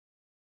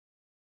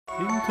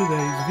in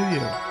today's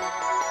video.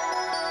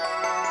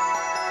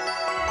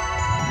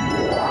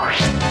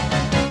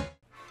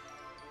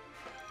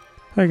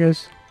 Hi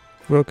guys,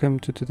 welcome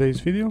to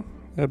today's video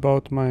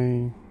about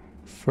my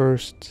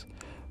first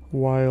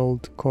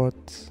wild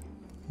caught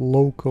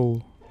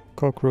local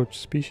cockroach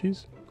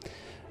species.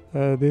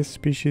 This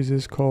species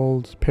is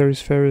called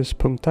Perisphaerus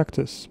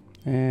punctatus,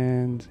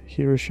 and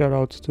here a shout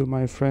out to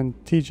my friend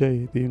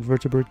TJ, the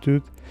invertebrate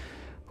dude,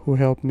 who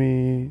helped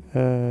me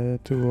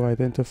to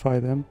identify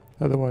them.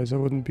 Otherwise I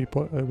wouldn't be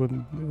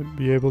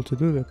able to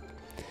do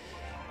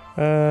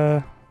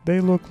that. They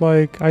look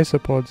like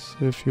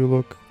isopods if you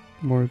look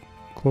more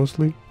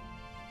closely,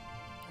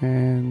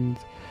 and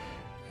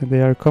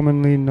they are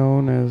commonly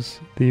known as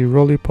the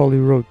Roly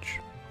roach.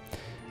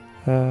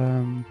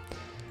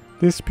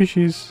 This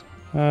species,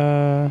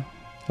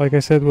 like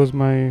I said, was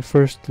my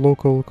first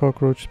local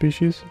cockroach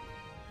species,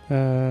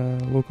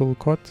 local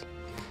caught,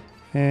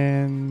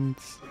 and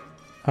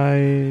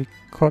I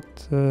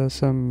caught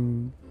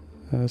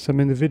some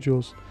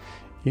individuals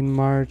in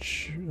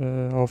March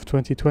of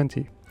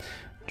 2020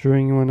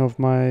 during one of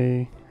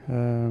my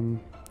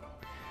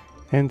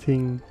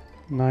hunting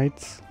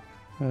nights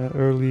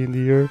early in the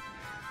year.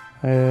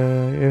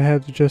 It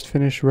had just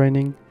finished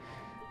raining,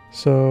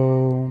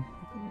 so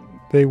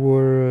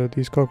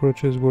these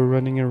cockroaches were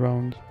running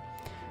around.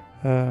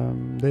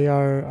 They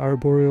are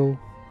arboreal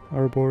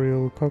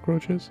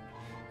cockroaches.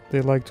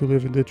 They like to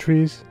live in the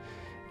trees.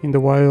 In the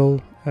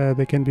wild,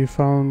 they can be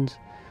found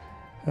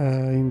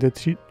in the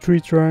tree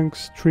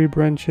trunks, tree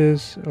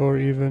branches, or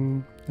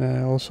even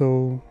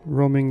also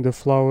roaming the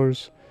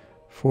flowers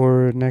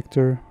for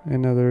nectar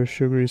and other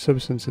sugary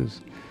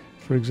substances.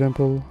 For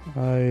example,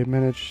 I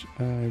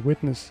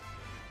witnessed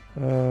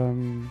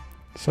some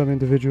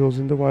individuals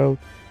in the wild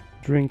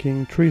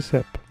drinking tree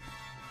sap,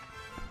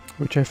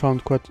 which I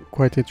found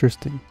quite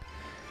interesting.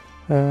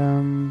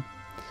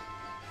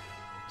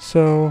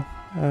 So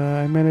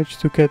I managed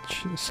to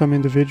catch some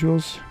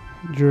individuals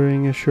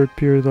during a short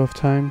period of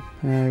time.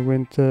 I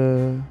went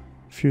a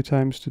few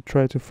times to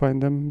try to find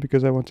them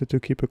because I wanted to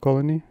keep a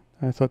colony.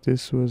 I thought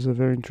this was a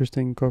very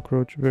interesting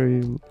cockroach,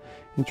 very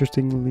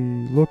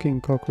interestingly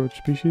looking cockroach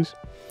species,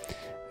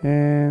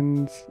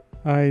 and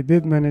I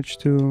did manage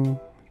to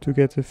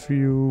get a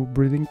few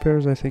breeding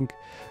pairs. I think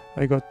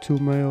I got 2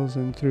 males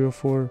and 3 or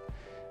 4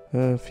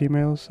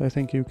 females. I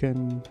think you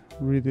can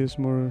read this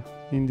more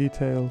in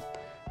detail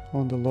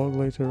on the log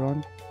later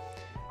on.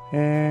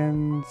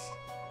 And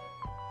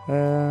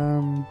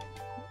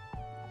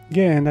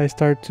and I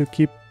start to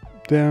keep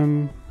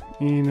them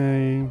in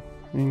a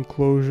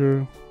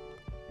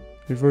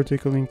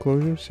vertical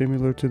enclosure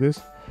similar to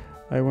this.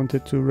 I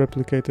wanted to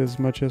replicate as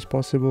much as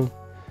possible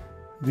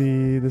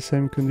the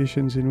same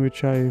conditions in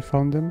which I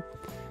found them,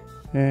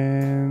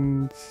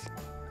 and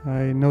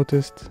I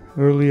noticed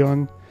early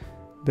on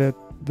that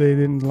they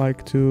didn't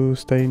like to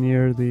stay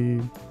near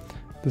the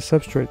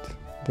substrate,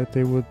 that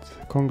they would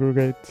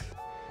congregate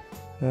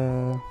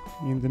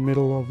in the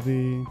middle of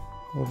the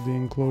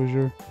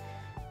enclosure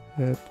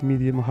at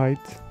medium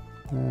height.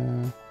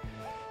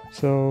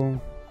 So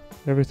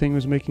everything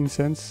was making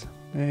sense,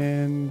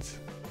 and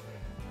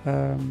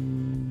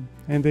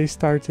they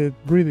started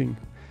breeding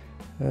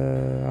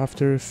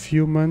after a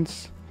few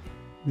months.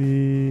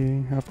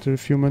 After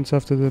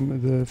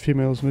the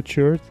females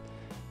matured,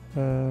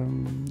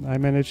 I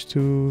managed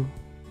to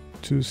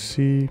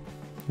see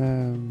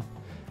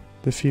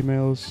the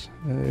females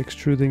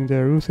extruding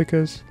their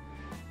oothicas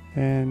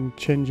and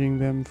changing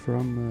them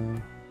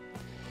from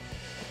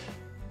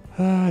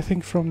I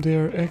think from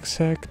their egg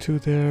sac to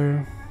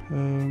their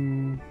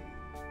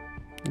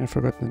I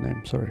forgot the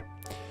name, sorry.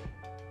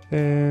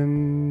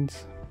 And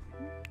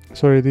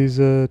sorry, these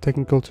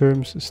technical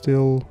terms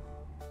still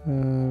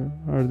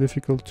are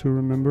difficult to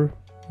remember,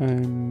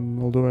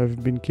 although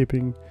I've been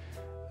keeping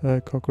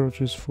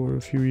cockroaches for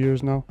a few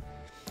years now.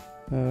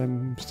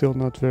 I'm still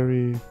not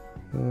very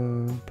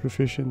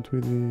proficient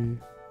with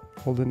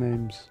all the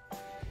names.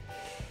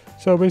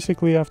 So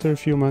basically, after a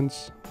few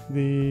months,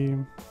 the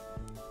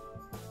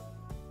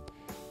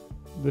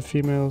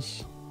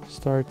females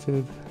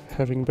started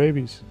having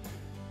babies,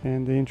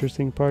 and the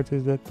interesting part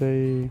is that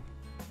they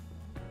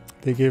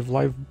gave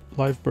live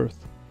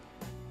birth.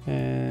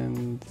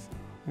 And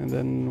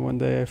then one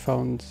day I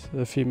found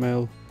a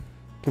female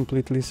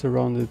completely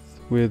surrounded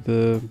with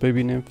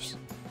baby nymphs,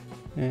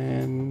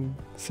 and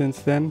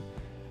since then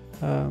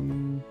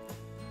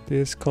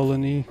this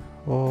colony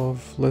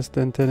of less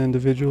than 10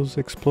 individuals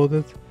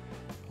exploded.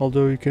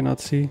 Although you cannot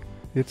see,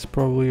 it's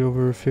probably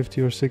over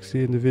 50 or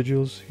 60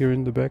 individuals here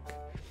in the back.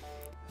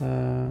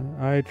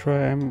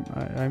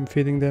 I'm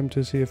feeding them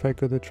to see if I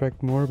could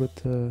attract more,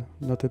 but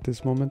not at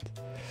this moment.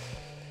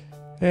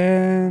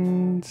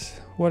 And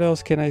what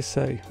else can I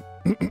say?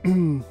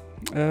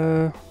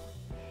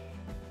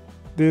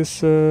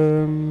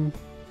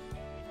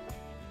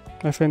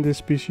 I find this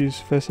species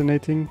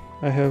fascinating.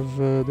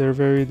 They're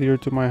very dear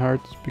to my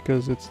heart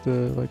because it's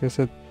like I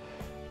said,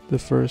 the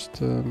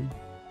first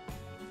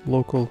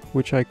local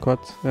which I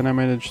caught, and I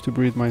managed to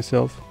breed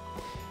myself.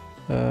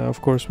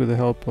 of course with the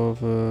help of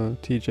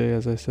TJ,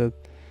 as I said.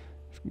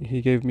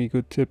 He gave me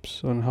good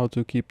tips on how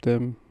to keep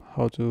them,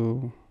 how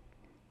to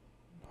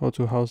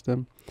house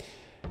them.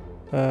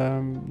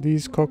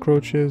 These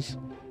cockroaches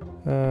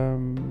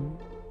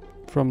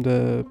from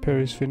the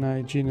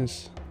Perisphaerus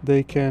genus,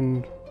 they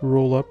can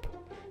roll up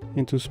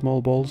into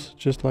small balls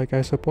just like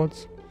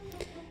isopods,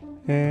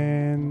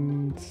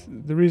 and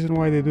the reason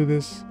why they do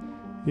this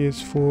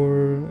is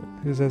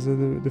as a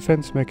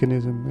defense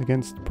mechanism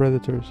against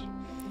predators.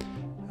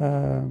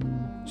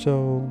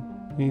 So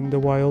in the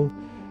wild,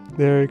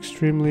 they're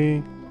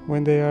extremely,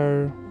 when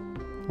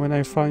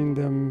I find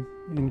them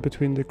in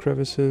between the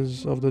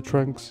crevices of the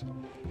trunks,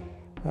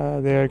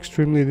 they are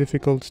extremely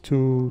difficult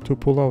to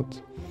pull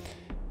out.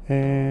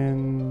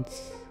 And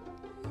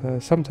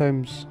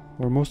sometimes,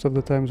 or most of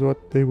the times,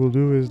 what they will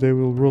do is they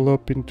will roll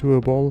up into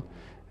a ball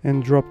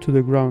and drop to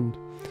the ground.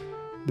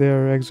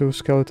 Their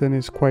exoskeleton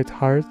is quite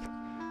hard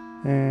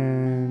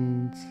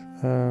and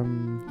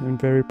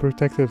very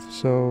protective,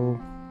 so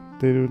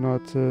they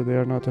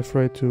are not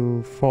afraid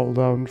to fall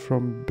down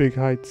from big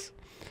heights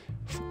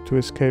to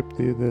escape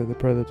the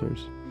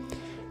predators.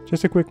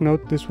 Just a quick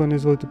note, this one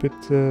is a little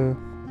bit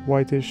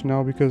whitish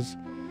now because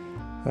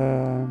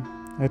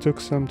I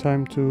took some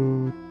time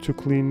to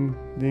clean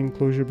the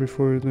enclosure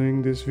before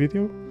doing this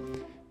video,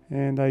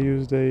 and I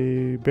used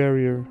a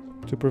barrier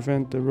to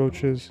prevent the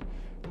roaches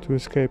to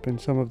escape, and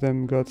some of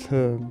them got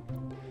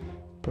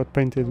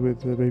painted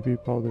with baby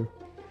powder.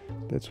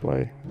 That's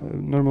why.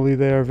 Normally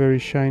they are very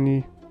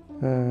shiny,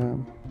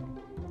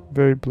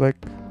 very black.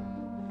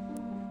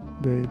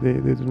 They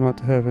do not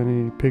have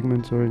any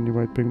pigments or any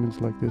white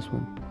pigments like this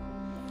one.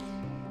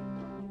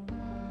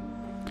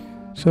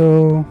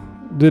 So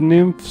the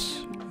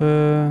nymphs,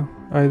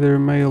 either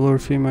male or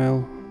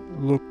female,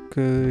 look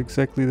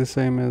exactly the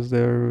same as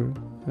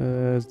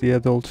the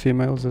adult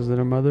females, as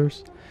their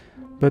mothers.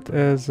 But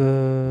as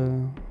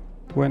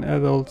when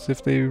adults,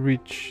 if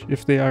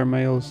they are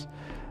males,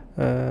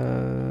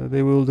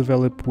 they will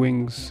develop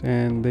wings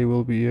and they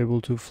will be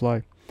able to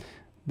fly.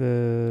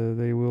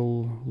 They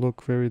will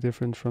look very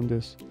different from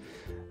this.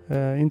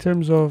 In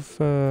terms of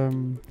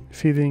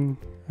feeding,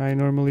 I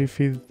normally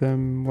feed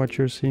them what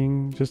you're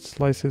seeing, just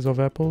slices of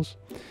apples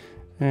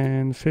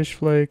and fish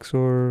flakes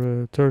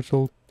or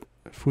turtle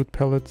food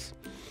pellets,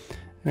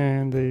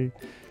 and they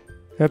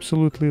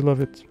absolutely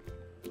love it.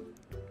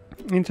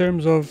 In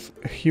terms of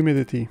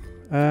humidity,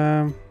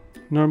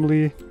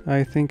 normally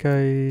I think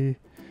I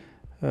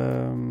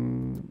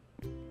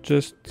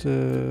just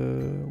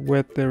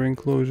wet their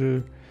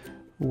enclosure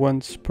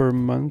once per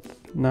month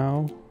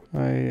now.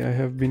 I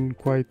have been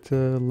quite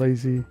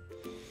lazy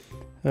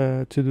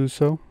to do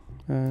so,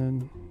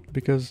 and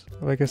because,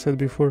 like I said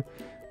before,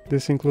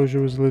 this enclosure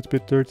was a little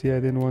bit dirty. I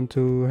didn't want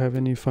to have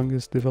any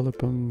fungus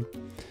develop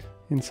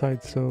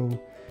inside, so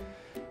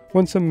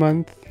once a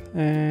month.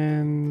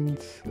 And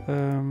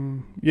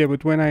yeah,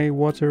 but when I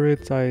water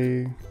it,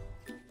 I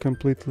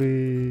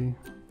completely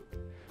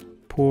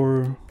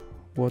pour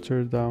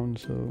water down,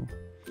 so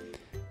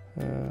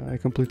I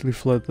completely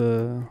flood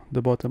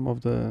the bottom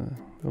of the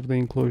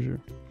enclosure.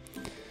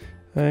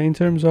 In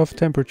terms of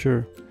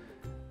temperature,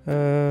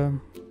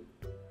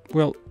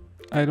 well,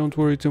 I don't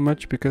worry too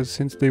much because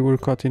since they were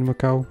caught in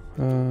Macau,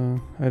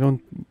 I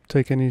don't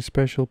take any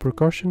special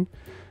precaution.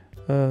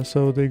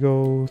 So they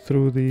go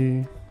through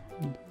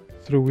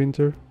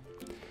winter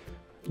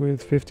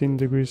with 15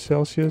 degrees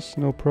Celsius,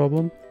 no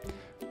problem.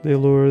 They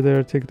lower their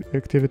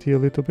activity a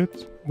little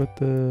bit, but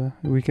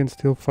we can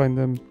still find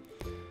them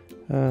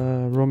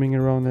roaming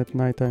around at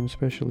nighttime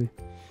especially.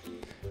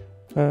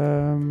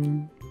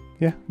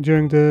 Yeah,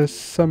 during the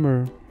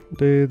summer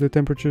the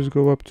temperatures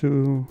go up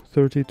to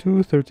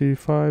 32,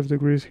 35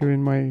 degrees here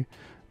in my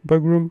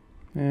bug room,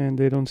 and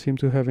they don't seem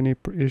to have any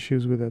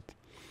issues with that.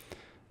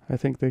 I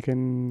think they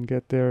can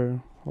get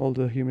all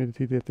the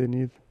humidity that they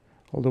need,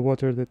 all the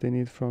water that they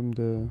need from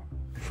the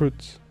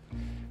fruits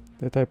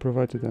that I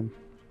provide to them.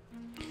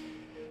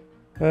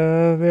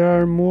 There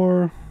are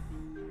more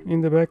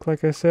in the back,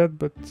 like I said,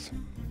 but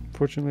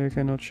fortunately I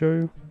cannot show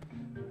you.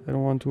 I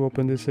don't want to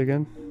open this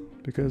again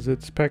because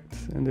it's packed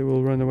and they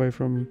will run away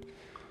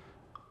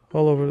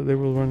all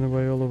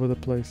over the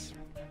place.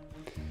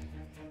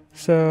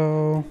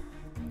 So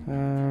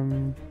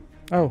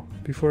oh,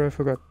 before I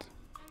forget,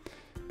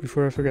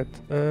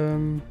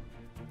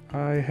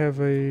 I have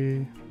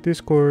a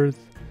Discord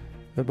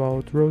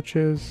about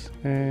roaches,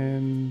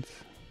 and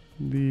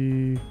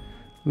the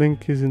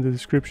link is in the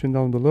description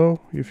down below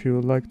if you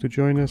would like to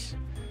join us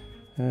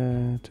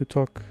to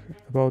talk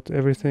about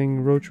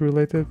everything roach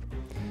related.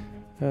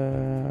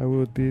 I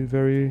would be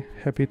very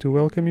happy to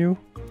welcome you,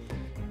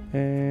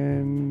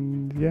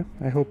 and yeah,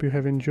 I hope you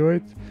have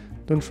enjoyed.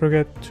 Don't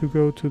forget to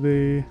go to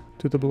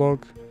the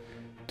blog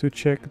to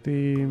check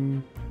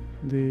the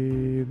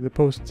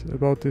post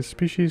about this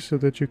species so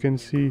that you can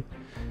see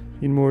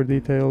in more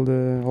detail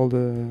all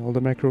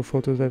the macro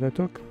photos that I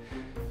took.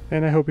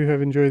 And I hope you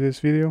have enjoyed this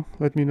video.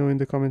 Let me know in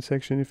the comment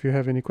section if you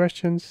have any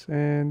questions,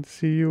 and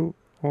see you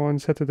on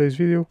Saturday's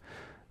video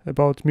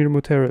about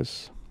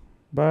Myrmoteras.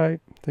 Bye.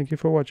 Thank you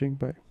for watching.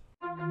 Bye.